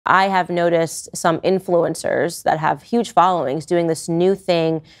I have noticed some influencers that have huge followings doing this new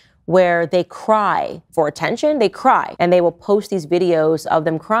thing where they cry for attention. They cry and they will post these videos of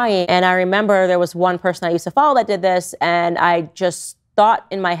them crying. And I remember there was one person I used to follow that did this, and I just thought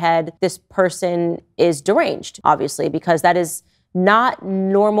in my head, this person is deranged, obviously, because that is not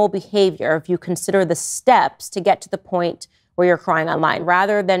normal behavior if you consider the steps to get to the point where you're crying online.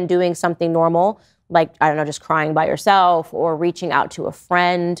 Rather than doing something normal, like, I don't know, just crying by yourself or reaching out to a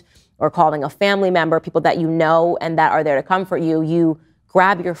friend or calling a family member, people that you know and that are there to comfort you, you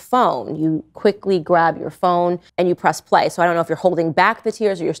grab your phone. You quickly grab your phone and you press play. So I don't know if you're holding back the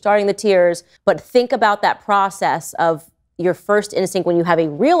tears or you're starting the tears, but think about that process of your first instinct when you have a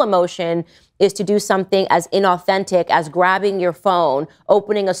real emotion is to do something as inauthentic as grabbing your phone,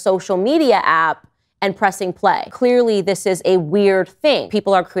 opening a social media app, and pressing play. Clearly, this is a weird thing.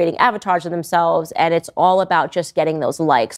 People are creating avatars of themselves, and it's all about just getting those likes.